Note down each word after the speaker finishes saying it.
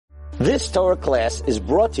This Torah class is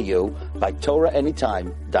brought to you by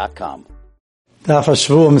TorahAnytime.com. Daf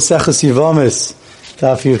Hashvu Meseches Yevamos,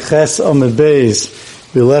 Daf Yirches Amud Beis.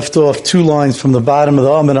 We left off 2 lines from the bottom of the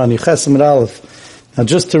Amud on Yirches Amud Aleph. Now,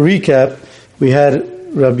 just to recap, we had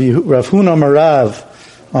Rav Huna Marav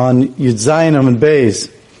on Yud Zayin Amud Beis.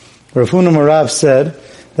 Rav Huna Marav said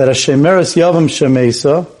that a shemeres yavam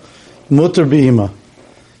shemesa muter b'ima.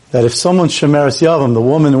 That if someone's shemeres yavam, the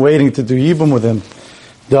woman waiting to do yibum with him,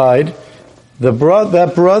 died,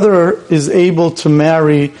 that brother is able to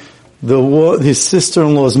marry his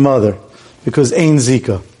sister-in-law's mother, because ein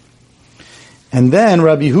zika. And then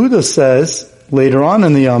Rabbi Yehuda says, later on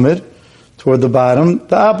in the Amud, toward the bottom,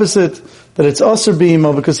 the opposite, that it's aser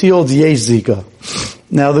b'ima because he holds yesh zika.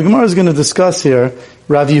 Now the Gemara is going to discuss here,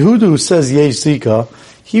 Rav Yehuda, who says yesh zika,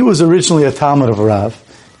 he was originally a Talmud of Rav.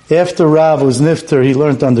 After Rav was nifter, he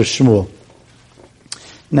learned under Shmuel.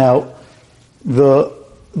 Now,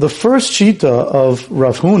 the first shita of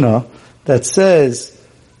Rav Huna that says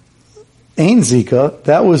ein zika,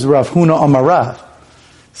 that was Rav Huna Amarav.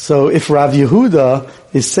 So if Rav Yehuda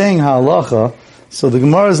is saying halacha, so the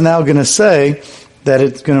Gemara is now going to say that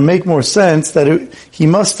it's going to make more sense that he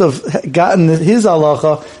must have gotten his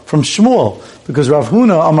halacha from Shmuel, because Rav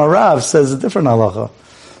Huna Amarav says a different halacha.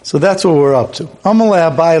 So that's what we're up to.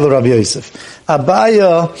 Amalei Abaya l'Rav Yosef.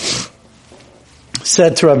 Abaya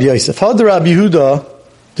said to Rabbi Yosef, Had Rabbi Yehuda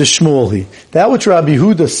the Shmuel. That which Rabbi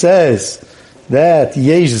Yehuda says that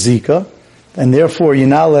yesh zika, and therefore you're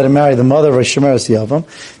not allowed to marry the mother of a shemeres yavam,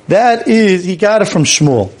 that is, he got it from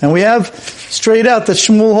Shmuel. And we have straight out that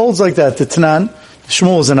Shmuel holds like that. The Tanan,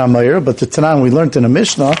 Shmuel is an Amayr, but the Tanan we learned in a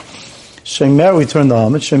Mishnah, Shemer, we turned the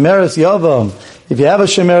Amid, shemeres yavam, if you have a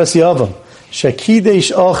shemeres yavam,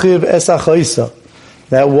 shekidesh achiv es achaisa,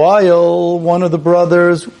 that while one of the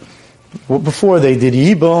brothers, before they did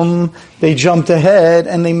Yibum, they jumped ahead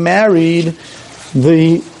and they married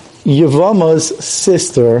the Yevamos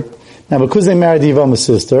sister. Now, because they married the Yevamos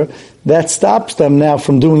sister, that stops them now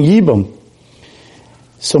from doing Yibum.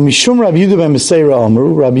 So, Mishum Rabbi Yehuda ben Meseira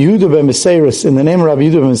Amru, Rabbi Yehuda ben Meseira, in the name of Rabbi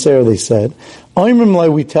Yehuda ben Meseira, they said, Oimrim lai,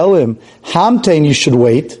 we tell him, Hamtein, you should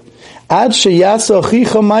wait, Ad sheyasa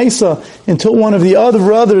achicha maisa, until one of the other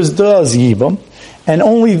brothers does Yibum, and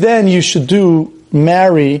only then you should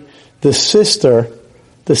marry the sister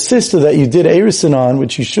that you did Erisin on,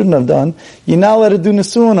 which you shouldn't have done, you're not allowed to do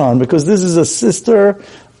Nesuin on, because this is a sister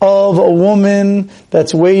of a woman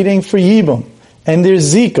that's waiting for Yibum. And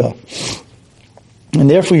there's Zika. And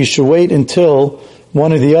therefore you should wait until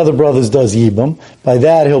one of the other brothers does Yibum. By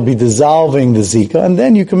that he'll be dissolving the Zika, and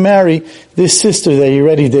then you can marry this sister that you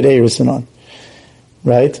already did Erisin on.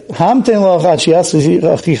 Right? That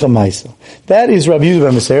is Rabbi Yehuda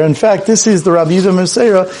ben Meseira. In fact, this is the Rabbi Yehuda ben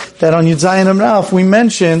Meseira that on Yud Zayin Amud Aleph we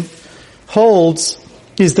mentioned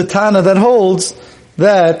is the Tana that holds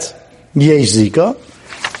that yesh zika.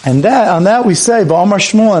 And on that we say, Ba'amar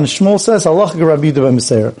Shmuel, and Shmuel says, Halacha Rabbi Yehuda ben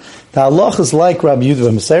Meseira. The halacha is like Rabbi Yehuda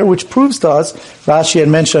ben Meseira, which proves to us, Rashi had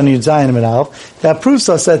mentioned on Yud Zayin Amud Aleph, that proves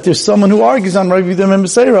to us that there's someone who argues on Rabbi Yehuda ben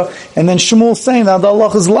Meseira, and then Shmuel saying that the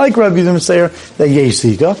halacha is like Rabbi Yehuda ben Meseira, that yesh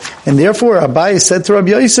zika. And therefore, Abaye said to Rabbi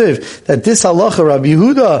Yosef, that this halacha, Rabbi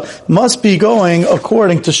Yehuda, must be going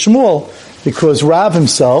according to Shmuel, because Rav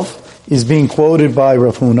himself is being quoted by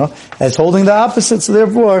Rav Huna as holding the opposite, so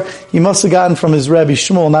therefore he must have gotten from his Rebbe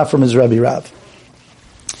Shmuel, not from his Rebbe Rav.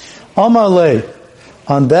 Amar Le,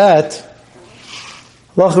 on that,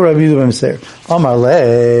 Lacha Rabbi Yehuda ben Meseira. Amar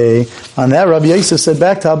Le, on that Rabbi Yosef said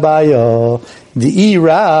back to Abaya, the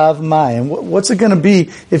Rav Mayim. What's it going to be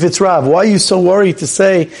if it's Rav? Why are you so worried to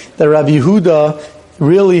say that Rabbi Yehuda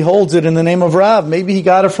really holds it in the name of Rav? Maybe he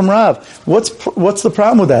got it from Rav. What's the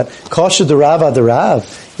problem with that? Kasha de Rav ad Rav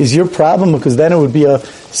is your problem, because then it would be a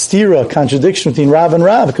stira, contradiction between Rav and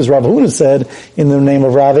Rav, because Rav Huna said in the name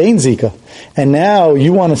of Rav ein zika, and now Rabbi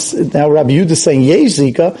Yehuda is saying yesh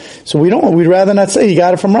zika, so we'd rather not say he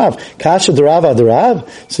got it from Rav. Kasha de Rav ad Rav.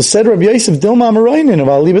 So said Rabbi Yosef, Dilma Amaroyin of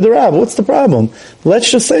Aliba de Rav. What's the problem? Let's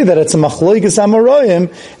just say that it's a machloikas Amaroyim,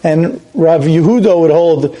 and Rav Yehuda would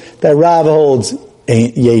hold that Rav holds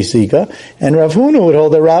yesh zika, and Rav Huna would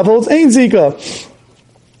hold that Rav holds ein zika.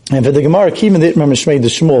 And for the Gemara,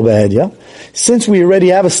 since we already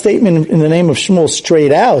have a statement in the name of Shmuel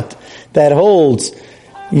straight out that holds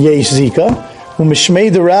yesh zika,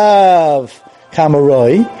 u'mishmei de Rav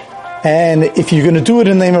kamaroi, and if you're going to do it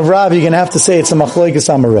in the name of Rav, you're going to have to say it's a machloikas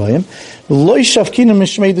amaroyim. Lo yishavkinu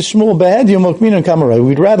mishmei de Shmuel be'ed yom mokminu kamaroi.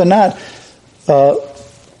 We'd rather not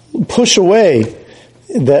push away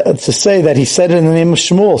to say that he said it in the name of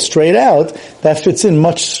Shmuel straight out, that fits in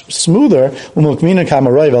much smoother. And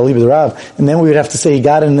then we would have to say he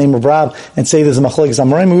got it in the name of Rav and say there's a machlokes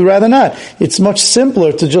amoraim. We would rather not. It's much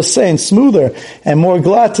simpler to just say, and smoother and more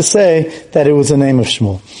glad to say that it was the name of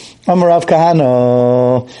Shmuel. Amar Rav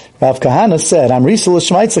Kahana. Rav Kahana said,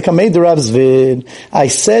 I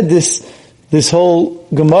said this whole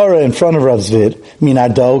Gemara in front of Rav Zvid,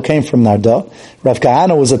 Minardo, came from Nardo. Rav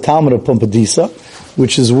Kahana was a Talmud of Pumbedisa,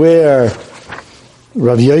 which is where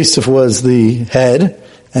Rav Yosef was the head,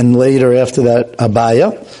 and later after that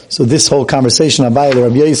Abaya. So this whole conversation, Abaya and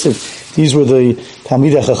Rav Yosef, these were the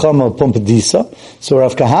Talmidei Chacham of Pumbedisa. So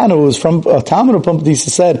Rav Kahana, who was from a Talmud of Pumbedisa,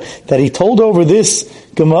 said that he told over this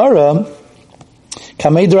Gemara,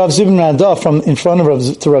 Kamed Rav Zvid Nada, from in front of Rav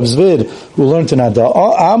Zvid, who learned to Nada.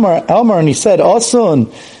 Elmer, and he said,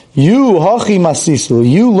 Asun, you Hachi Masisu,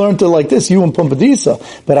 you learned it like this, you in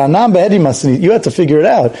Pumbedisa. But Anan Behedi Masninin, you had to figure it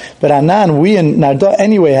out. But Anan, we in Nada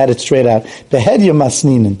anyway had it straight out. Behedi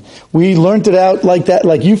Masninin, we learned it out like that,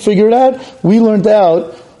 like you figured it out. We learned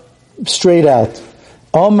out straight out.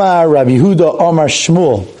 Omar Rabbi Yehuda, Omar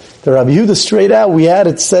Shmuel. The Rabbi Yehuda straight out, we had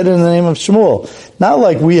it said in the name of Shmuel. Not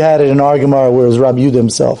like we had it in our Gemara where it was Rabbi Yehuda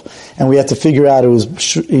himself, and we had to figure out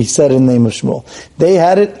he said it in the name of Shmuel. They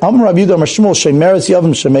had it, Rabbi Yehuda, Amar Shmuel, Shemeres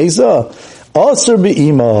Yavam Shemeza, Aser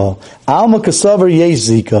Be'ima, Alma Kasavar Yesh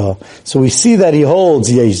Zika. So we see that he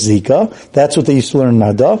holds Yesh Zika. That's what they used to learn in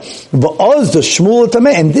Nada. But Oz the Shmuel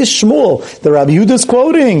Tameh, and this Shmuel, the Rabbi Yehuda is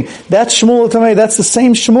quoting, that's Shmuel Tameh, that's the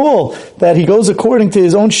same Shmuel that he goes according to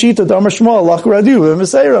his own Shita, Damar Shmuel, Allah Radu,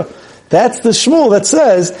 Meseira. That's the Shmuel that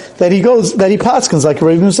says that he paskins like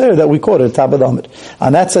Rabbi Meseira that we quoted at Tabad Amid.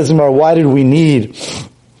 And that says, why did we need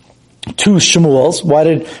two Shmuels? Why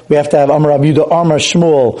did we have to have Amar Rabbi Yehuda, Amar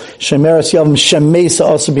Shmuel, Shemeres Yavam Shemesa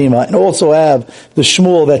Asabima, and also have the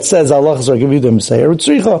Shmuel that says Allah is Rabbi Yehuda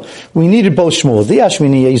Meseir? We needed both Shmuels. The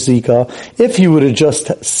Ashmini Yezika, if he would have just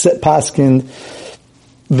paskined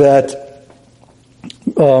that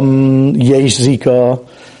Yesh Zika,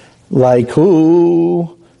 like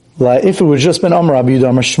who? Like if it would have just been Amar Rabbi Yehuda,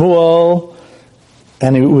 Amar Shmuel,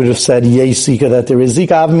 and it would have said Yesh Zika, that there is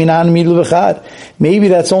Zika av minan milu v'chad. Maybe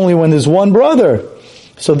that's only when there's one brother.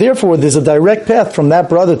 So therefore, there's a direct path from that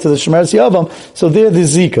brother to the Shemeres Yavam. So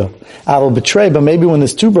there's Zika. I will betray, but maybe when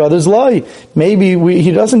there's two brothers, lie. Maybe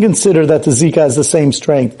he doesn't consider that the Zika has the same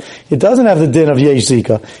strength. It doesn't have the din of Yesh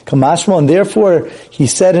Zika. Kamashma, and therefore he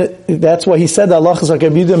said that's why he said that Allah is like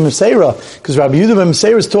Rabbi Yehuda Meseira, because Rabbi Yehuda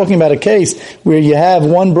Meseira is talking about a case where you have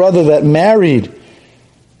one brother that married.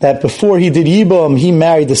 That before he did Yibam, he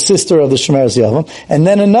married the sister of the Shemeres Yavam. And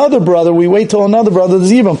then another brother, we wait till another brother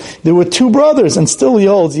does Yibam. There were two brothers, and still he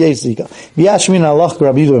holds Yesh Zika. V'yashmin Allah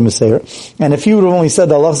Rabbi Yehuda Meseir. And if he would have only said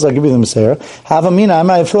that Allah is Rabbi Yehuda Meseir, Havamina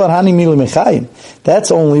Amay Filat Hani Mili Mechayim. That's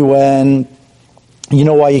only when, you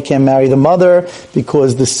know why you can't marry the mother?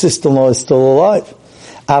 Because the sister-in-law is still alive.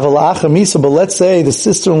 Aval Achar Misa, but let's say the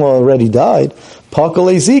sister-in-law already died.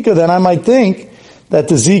 Pakale Zika, then I might think that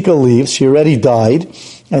the Zika leaves, she already died,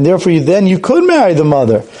 and therefore you could marry the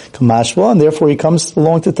mother. Kamashma, and therefore he comes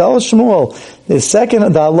along to tell us Shmuel. The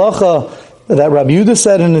second, the halacha that Rabbi Yehuda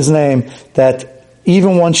said in his name, that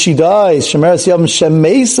even once she dies, Shemeres Yavam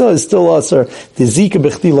Shemesa is still usher. The Zika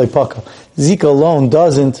b'chti leipaka. Zika alone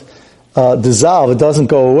doesn't dissolve, it doesn't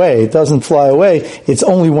go away, it doesn't fly away. It's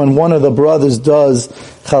only when one of the brothers does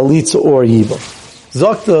chalitza or yiba.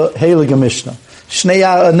 Zokta Heilige Mishnah.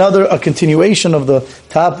 A continuation of the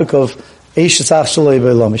topic of Eishes Ach Shalei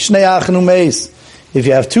B'Elam. Shnei Achin Umeis. If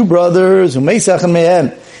you have two brothers, Umeis Achin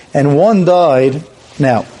Mehem, and one died,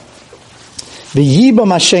 now, the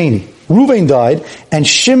Yibam Hasheni, Reuven died, and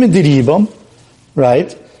Shimon did Yibam, right?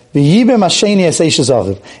 The Yibam Hasheni as Eishes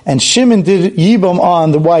Achiv, and Shimon did Yibam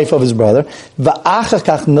on the wife of his brother,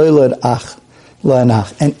 V'achakach Noilad Ach.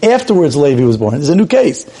 And afterwards Levi was born. There's a new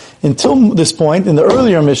case. Until this point, in the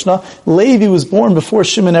earlier Mishnah, Levi was born before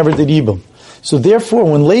Shimon ever did Yibam. So therefore,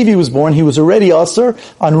 when Levi was born, he was already Asur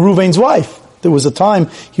on Reuven's wife. There was a time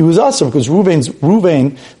he was Asur because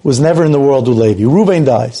Reuven was never in the world with Levi. Reuven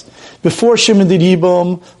dies. Before Shimon did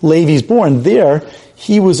Yibam, Levi's born. There,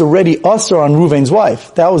 he was already Asur on Reuven's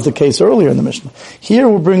wife. That was the case earlier in the Mishnah. Here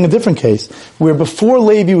we're bringing a different case, where before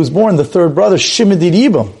Levi was born, the third brother, Shimon did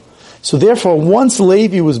Yibam. So therefore, once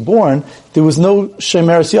Levi was born, there was no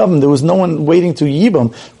Shemeres Yavam, there was no one waiting to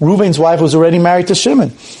Yibam. Reuven's wife was already married to Shimon.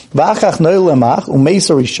 V'achach noil lemach, umeis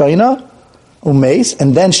harishayna, umeis,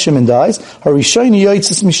 and then Shimon dies. Harishayna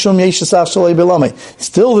yoitzis mishum yeishes ach shalei b'lamai.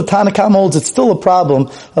 Still, the Tanakam holds it's still a problem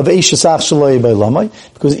of yeishes ach shalei b'lamai,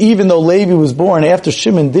 because even though Levi was born after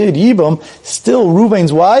Shimon did Yibam, still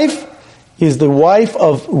Reuven's wife is the wife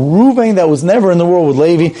of Reuven that was never in the world with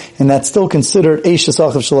Levi, and that's still considered Eishes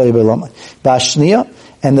Achav Shalei B'Lamai. Bashnia,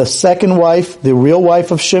 and the second wife, the real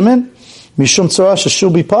wife of Shimon, Mishum Tzarasha, she'll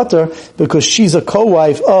be Pater, because she's a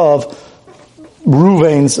co-wife of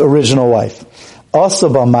Reuven's original wife. Also,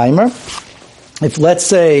 Maimer, if let's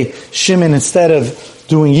say Shimon, instead of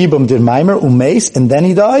doing Yibum, did Maimer, Umeis, and then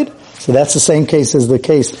he died, so that's the same case as the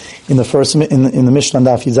case in the first, in the Mishnah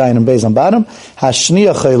Daf Yizayin and Beis on bottom.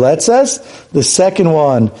 Hashniya Chayletzes, the second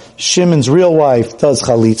one, Shimon's real wife does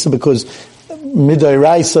Chalitza, because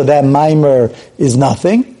Midairaisa, that Maimer is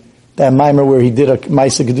nothing. That Maimer where he did a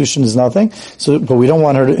Maisa Kedushin is nothing. So, but we don't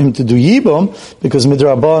want him to do Yibum, because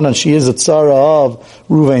Midrabanan, she is a tzara of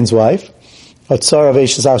Reuven's wife, a tzara of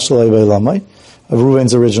Eishes Ashalei Beilamai, of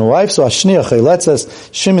Reuven's original wife. So Ashniya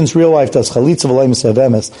Chayletzes, Shimon's real wife does Chalitza V'Leimus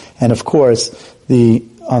Yevamos, and of course,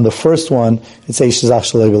 on the first one, it's Eishes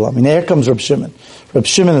Ashalei Beilamai. Now here comes Reb Shimon. Reb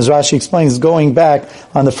Shimon, as Rashi explains, is going back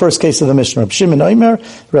on the first case of the Mishnah. Reb Shimon Omer,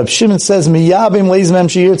 Reb Shimon says, Miyabim Leizmem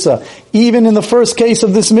Shiyirtza. Even in the first case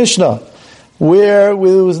of this Mishnah, where there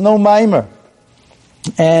was no Maimer,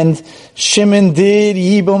 and Shimon did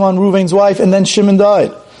Yibum on Reuven's wife, and then Shimon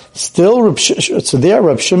died. Still, Reb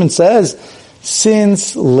Shimon says,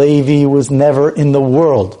 since Levi was never in the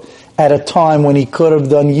world at a time when he could have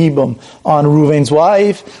done Yibum on Reuven's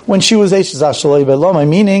wife, when she was Eishes Ashalei B'Lamai,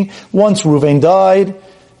 meaning once Reuven died,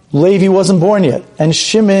 Levi wasn't born yet, and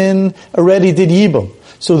Shimon already did Yibum.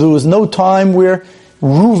 So there was no time where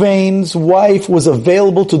Reuven's wife was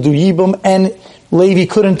available to do Yibum, and Levi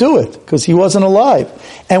couldn't do it, because he wasn't alive.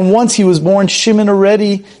 And once he was born, Shimon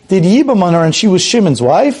already did Yibum on her, and she was Shimon's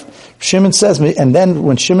wife. Shimon says, and then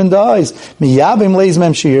when Shimon dies, Miyabim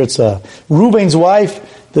Leizmem Shiyirtza. Reuven's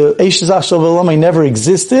wife, the Eishes Ashalei B'Lamai, never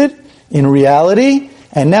existed in reality,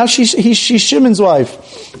 and now she's Shimon's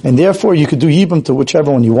wife. And therefore you could do Yibum to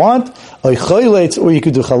whichever one you want, or you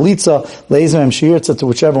could do Chalitza, Leizmem Shiyirtza, to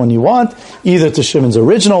whichever one you want, either to Shimon's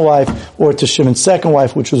original wife, or to Shimon's second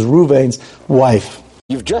wife, which was Reuven's wife.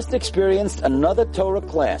 You've just experienced another Torah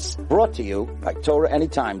class brought to you by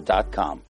TorahAnytime.com.